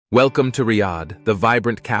Welcome to Riyadh, the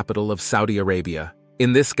vibrant capital of Saudi Arabia.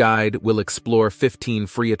 In this guide, we'll explore 15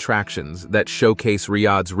 free attractions that showcase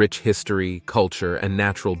Riyadh's rich history, culture, and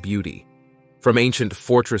natural beauty. From ancient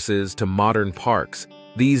fortresses to modern parks,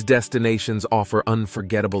 these destinations offer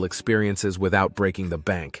unforgettable experiences without breaking the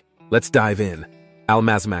bank. Let's dive in.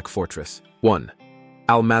 Al-Mazmak Fortress. 1.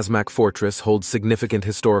 Al-Mazmak Fortress holds significant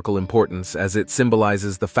historical importance as it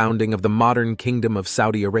symbolizes the founding of the modern Kingdom of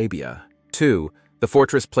Saudi Arabia. 2. The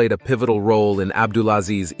fortress played a pivotal role in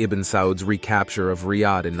Abdulaziz ibn Saud's recapture of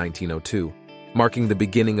Riyadh in 1902, marking the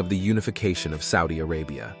beginning of the unification of Saudi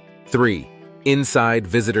Arabia. 3. Inside,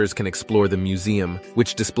 visitors can explore the museum,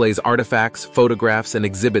 which displays artifacts, photographs, and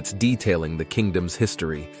exhibits detailing the kingdom's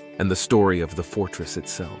history and the story of the fortress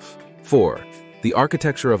itself. 4. The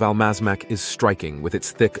architecture of Al-Mazmak is striking, with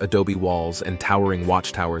its thick adobe walls and towering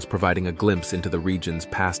watchtowers providing a glimpse into the region's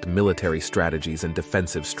past military strategies and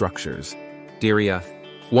defensive structures. Diriyah.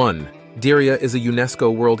 1. Diriyah is a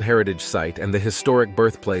UNESCO World Heritage Site and the historic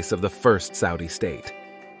birthplace of the first Saudi state.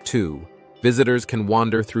 2. Visitors can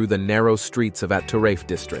wander through the narrow streets of At-Turaif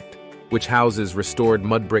district, which houses restored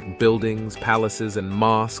mud brick buildings, palaces, and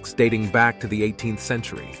mosques dating back to the 18th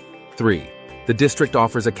century. 3. The district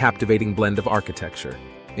offers a captivating blend of architecture,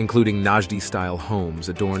 including Najdi-style homes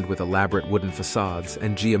adorned with elaborate wooden facades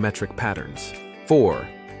and geometric patterns. 4.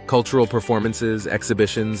 Cultural performances,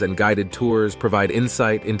 exhibitions, and guided tours provide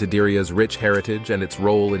insight into Diriyah's rich heritage and its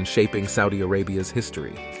role in shaping Saudi Arabia's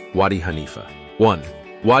history. Wadi Hanifa. 1.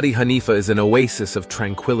 Wadi Hanifa is an oasis of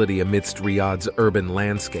tranquility amidst Riyadh's urban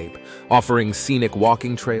landscape, offering scenic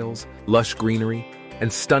walking trails, lush greenery,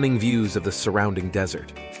 and stunning views of the surrounding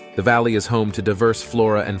desert. The valley is home to diverse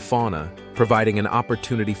flora and fauna, providing an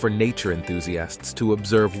opportunity for nature enthusiasts to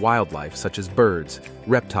observe wildlife such as birds,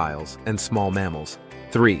 reptiles, and small mammals.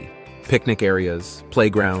 3. Picnic areas,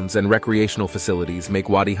 playgrounds, and recreational facilities make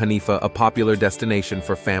Wadi Hanifa a popular destination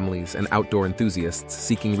for families and outdoor enthusiasts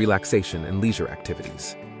seeking relaxation and leisure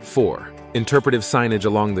activities. 4. Interpretive signage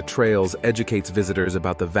along the trails educates visitors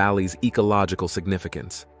about the valley's ecological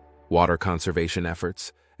significance, water conservation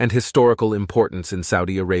efforts, and historical importance in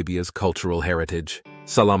Saudi Arabia's cultural heritage.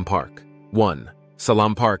 Salam Park. 1.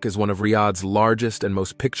 Salam Park is one of Riyadh's largest and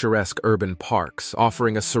most picturesque urban parks,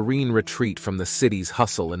 offering a serene retreat from the city's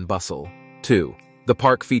hustle and bustle. 2. The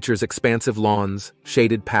park features expansive lawns,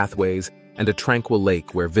 shaded pathways, and a tranquil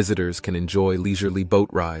lake where visitors can enjoy leisurely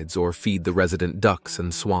boat rides or feed the resident ducks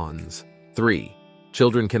and swans. 3.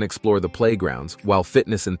 Children can explore the playgrounds, while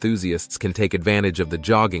fitness enthusiasts can take advantage of the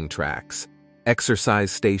jogging tracks,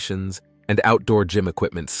 exercise stations, and outdoor gym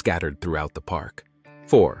equipment scattered throughout the park.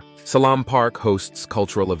 4. Salam Park hosts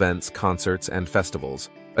cultural events, concerts, and festivals,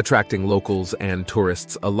 attracting locals and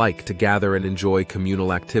tourists alike to gather and enjoy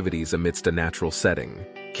communal activities amidst a natural setting.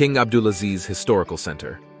 King Abdulaziz Historical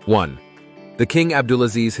Center. 1. The King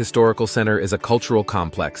Abdulaziz Historical Center is a cultural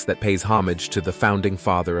complex that pays homage to the founding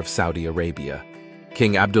father of Saudi Arabia,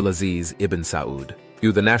 King Abdulaziz ibn Saud.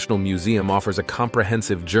 The National Museum offers a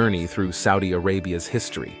comprehensive journey through Saudi Arabia's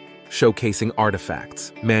history, showcasing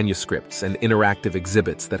artifacts, manuscripts, and interactive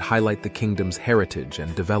exhibits that highlight the kingdom's heritage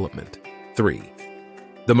and development. 3.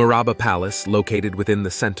 The Maraba Palace, located within the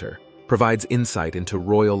center, provides insight into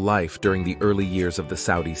royal life during the early years of the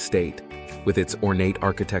Saudi state, with its ornate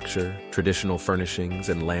architecture, traditional furnishings,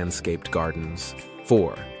 and landscaped gardens.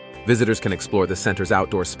 4. Visitors can explore the center's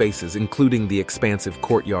outdoor spaces, including the expansive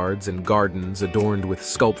courtyards and gardens adorned with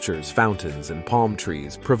sculptures, fountains, and palm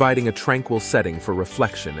trees, providing a tranquil setting for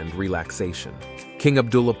reflection and relaxation. King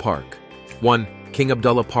Abdullah Park. 1. King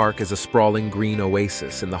Abdullah Park is a sprawling green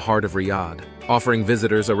oasis in the heart of Riyadh, offering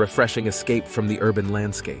visitors a refreshing escape from the urban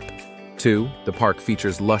landscape. 2. The park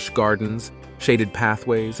features lush gardens, shaded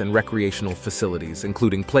pathways, and recreational facilities,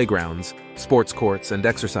 including playgrounds, sports courts, and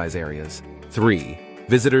exercise areas. 3.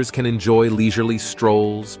 Visitors can enjoy leisurely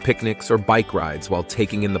strolls, picnics, or bike rides while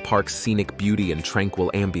taking in the park's scenic beauty and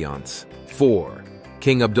tranquil ambiance. 4.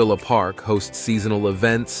 King Abdullah Park hosts seasonal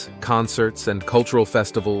events, concerts, and cultural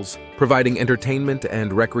festivals, providing entertainment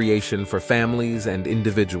and recreation for families and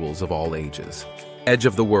individuals of all ages. Edge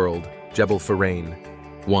of the World, Jebel Farain.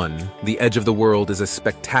 1. The Edge of the World is a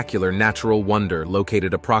spectacular natural wonder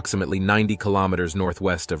located approximately 90 kilometers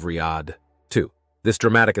northwest of Riyadh. 2. This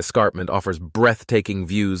dramatic escarpment offers breathtaking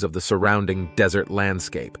views of the surrounding desert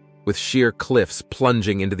landscape, with sheer cliffs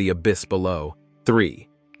plunging into the abyss below. 3.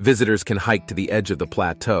 Visitors can hike to the edge of the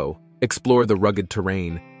plateau, explore the rugged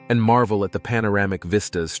terrain, and marvel at the panoramic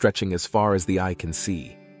vistas stretching as far as the eye can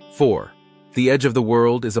see. 4. The Edge of the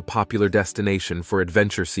World is a popular destination for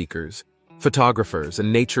adventure seekers, photographers,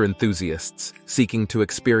 and nature enthusiasts seeking to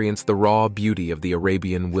experience the raw beauty of the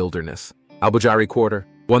Arabian wilderness. Al Bujari Quarter.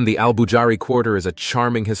 1. The Al-Bujari Quarter is a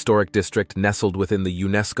charming historic district nestled within the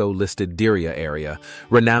UNESCO-listed Diriyah area,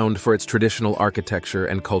 renowned for its traditional architecture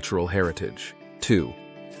and cultural heritage. 2.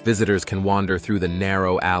 Visitors can wander through the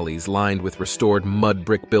narrow alleys lined with restored mud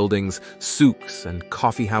brick buildings, souks, and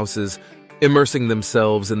coffee houses, immersing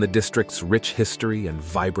themselves in the district's rich history and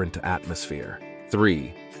vibrant atmosphere.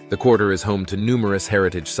 3. The quarter is home to numerous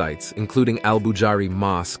heritage sites, including Al-Bujari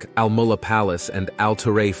Mosque, Al-Mullah Palace, and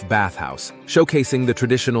Al-Turaif Bathhouse, showcasing the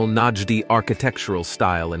traditional Najdi architectural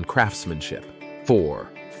style and craftsmanship.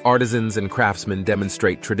 4. Artisans and craftsmen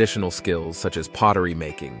demonstrate traditional skills such as pottery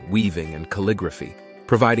making, weaving, and calligraphy,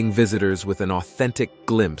 providing visitors with an authentic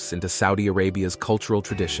glimpse into Saudi Arabia's cultural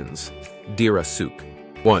traditions. Diriyah Souk.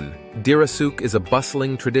 1. Diriyah Souk is a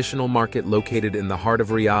bustling traditional market located in the heart of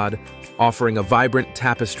Riyadh, offering a vibrant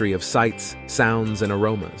tapestry of sights, sounds, and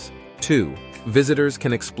aromas. 2. Visitors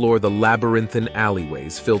can explore the labyrinthine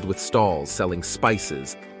alleyways filled with stalls selling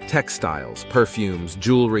spices, textiles, perfumes,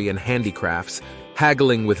 jewelry, and handicrafts,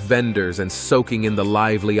 haggling with vendors and soaking in the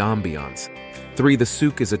lively ambiance. 3. The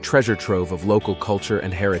souk is a treasure trove of local culture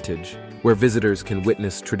and heritage, where visitors can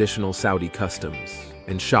witness traditional Saudi customs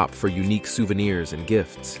and shop for unique souvenirs and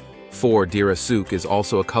gifts. 4. Diriyah Souk is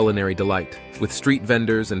also a culinary delight, with street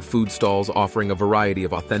vendors and food stalls offering a variety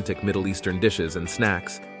of authentic Middle Eastern dishes and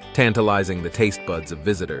snacks, tantalizing the taste buds of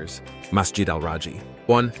visitors. Masjid Al-Raji.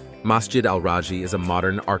 1. Masjid Al-Raji is a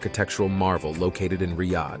modern architectural marvel located in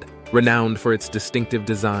Riyadh, renowned for its distinctive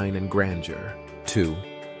design and grandeur. 2.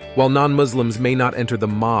 While non-Muslims may not enter the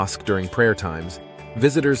mosque during prayer times,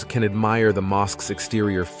 visitors can admire the mosque's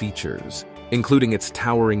exterior features, including its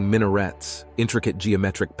towering minarets, intricate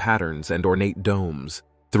geometric patterns, and ornate domes.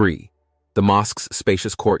 3. The mosque's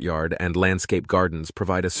spacious courtyard and landscape gardens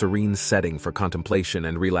provide a serene setting for contemplation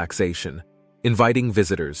and relaxation, inviting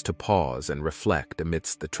visitors to pause and reflect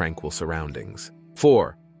amidst the tranquil surroundings.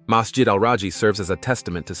 4. Masjid Al-Raji serves as a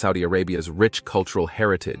testament to Saudi Arabia's rich cultural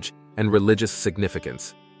heritage and religious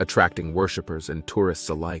significance, attracting worshippers and tourists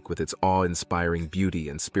alike with its awe-inspiring beauty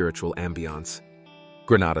and spiritual ambiance.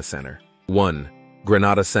 Granada Center. 1.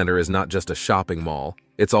 Granada Center is not just a shopping mall,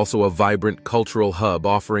 it's also a vibrant cultural hub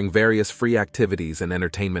offering various free activities and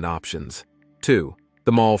entertainment options. 2.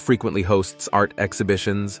 The mall frequently hosts art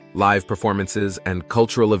exhibitions, live performances, and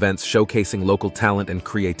cultural events showcasing local talent and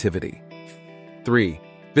creativity. 3.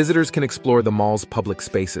 Visitors can explore the mall's public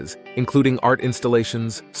spaces, including art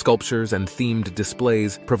installations, sculptures, and themed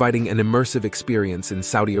displays, providing an immersive experience in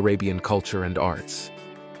Saudi Arabian culture and arts.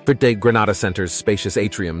 Granada Center's spacious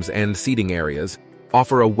atriums and seating areas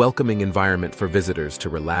offer a welcoming environment for visitors to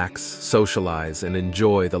relax, socialize, and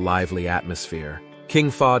enjoy the lively atmosphere. King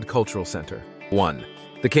Fahd Cultural Center. 1.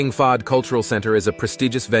 The King Fahd Cultural Center is a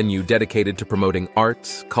prestigious venue dedicated to promoting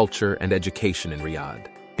arts, culture, and education in Riyadh.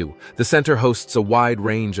 2. The center hosts a wide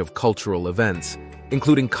range of cultural events,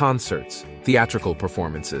 including concerts, theatrical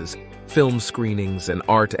performances, film screenings, and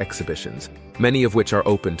art exhibitions, many of which are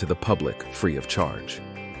open to the public free of charge.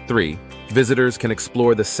 3. Visitors can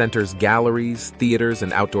explore the center's galleries, theaters,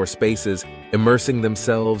 and outdoor spaces, immersing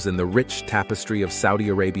themselves in the rich tapestry of Saudi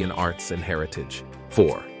Arabian arts and heritage.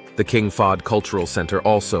 4. The King Fahd Cultural Center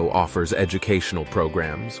also offers educational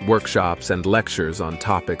programs, workshops, and lectures on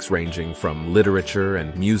topics ranging from literature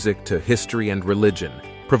and music to history and religion,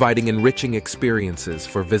 providing enriching experiences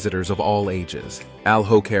for visitors of all ages. Al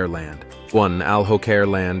Hokair Land. 1. Al Hokair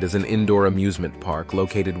Land is an indoor amusement park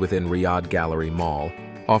located within Riyadh Gallery Mall,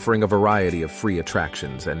 offering a variety of free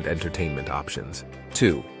attractions and entertainment options.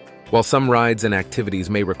 2. While some rides and activities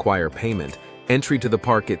may require payment, entry to the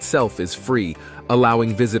park itself is free,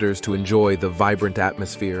 allowing visitors to enjoy the vibrant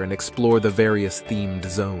atmosphere and explore the various themed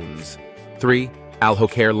zones. 3. Al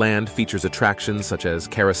Hokair Land features attractions such as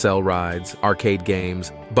carousel rides, arcade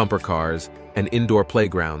games, bumper cars, and indoor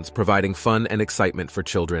playgrounds, providing fun and excitement for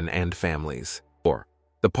children and families. 4.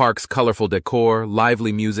 The park's colorful decor,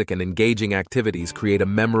 lively music, and engaging activities create a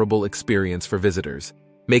memorable experience for visitors,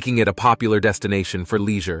 making it a popular destination for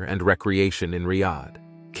leisure and recreation in Riyadh.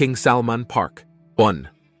 King Salman Park. 1.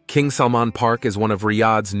 King Salman Park is one of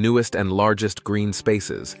Riyadh's newest and largest green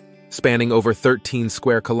spaces, spanning over 13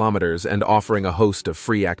 square kilometers and offering a host of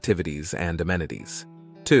free activities and amenities.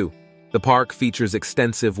 2. The park features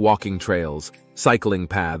extensive walking trails, cycling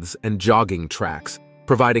paths, and jogging tracks,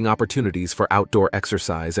 providing opportunities for outdoor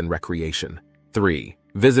exercise and recreation. 3.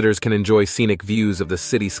 Visitors can enjoy scenic views of the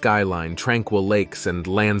city skyline, tranquil lakes, and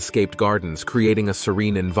landscaped gardens, creating a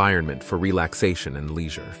serene environment for relaxation and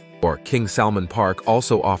leisure. 4. King Salman Park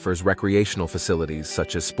also offers recreational facilities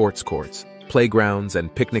such as sports courts, playgrounds,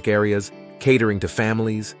 and picnic areas, catering to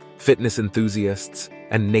families, fitness enthusiasts,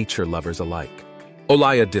 and nature lovers alike.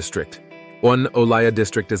 Olaya District. 1. Olaya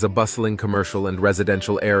district is a bustling commercial and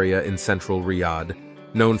residential area in central Riyadh,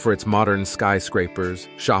 known for its modern skyscrapers,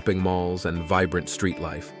 shopping malls, and vibrant street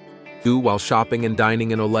life. 2. While shopping and dining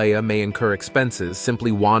in Olaya may incur expenses,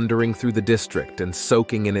 simply wandering through the district and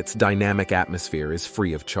soaking in its dynamic atmosphere is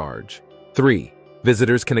free of charge. 3.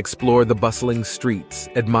 Visitors can explore the bustling streets,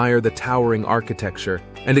 admire the towering architecture,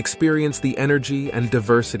 and experience the energy and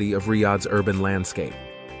diversity of Riyadh's urban landscape.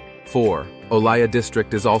 4. Olaya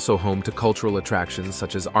district is also home to cultural attractions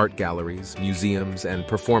such as art galleries, museums, and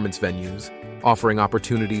performance venues, offering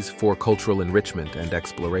opportunities for cultural enrichment and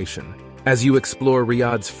exploration. As you explore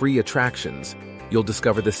Riyadh's free attractions, you'll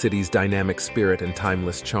discover the city's dynamic spirit and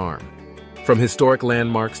timeless charm. From historic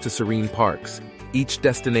landmarks to serene parks, each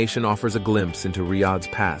destination offers a glimpse into Riyadh's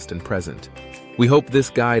past and present. We hope this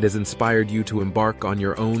guide has inspired you to embark on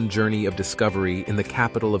your own journey of discovery in the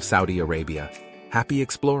capital of Saudi Arabia. Happy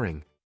exploring!